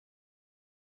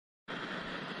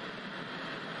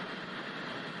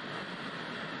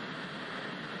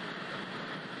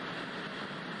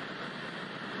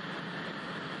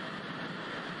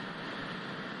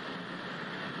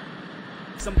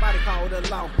Somebody call the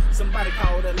law. Somebody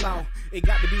call the law. It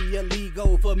got to be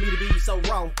illegal for me to be so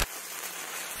wrong.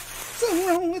 Something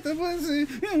wrong with the pussy.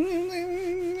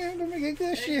 Don't make it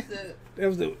good shit. That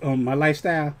was the My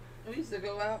Lifestyle. We used to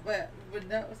go out, but when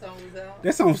that song was out.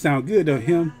 That song sound good though.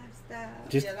 Him.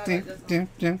 Just lifestyle.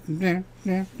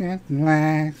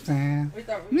 We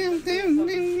thought we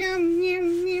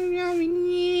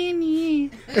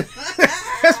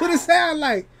That's what it sounds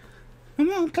like. I'm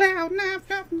on cloud 9.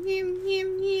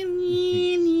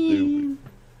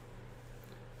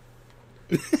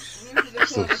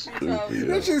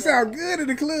 That shit sound good in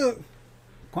the club.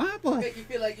 Quiet boy. Make you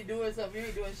feel like you're doing something. You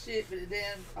ain't doing shit but the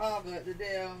damn but the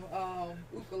damn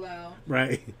hookah lounge.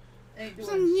 Right. Ain't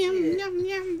doing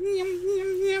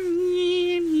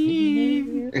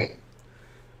shit.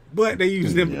 But they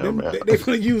use them. They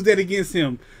gonna use that against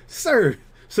him, sir.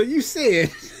 So you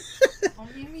said.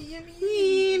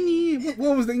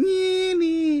 What was the?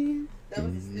 That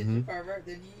was the snitch pervert.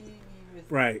 The was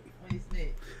right. When he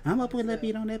snitched. I'm gonna put a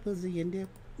beat on that pussy and dip.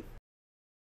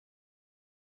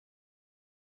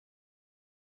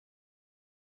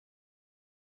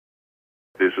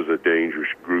 This is a dangerous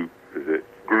groups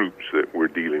that we're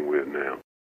dealing with now.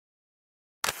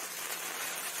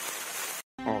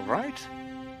 All right.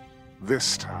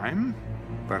 This time,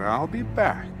 but I'll be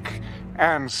back,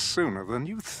 and sooner than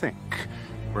you think.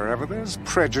 Wherever there's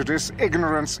prejudice,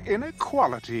 ignorance,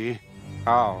 inequality,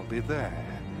 I'll be there.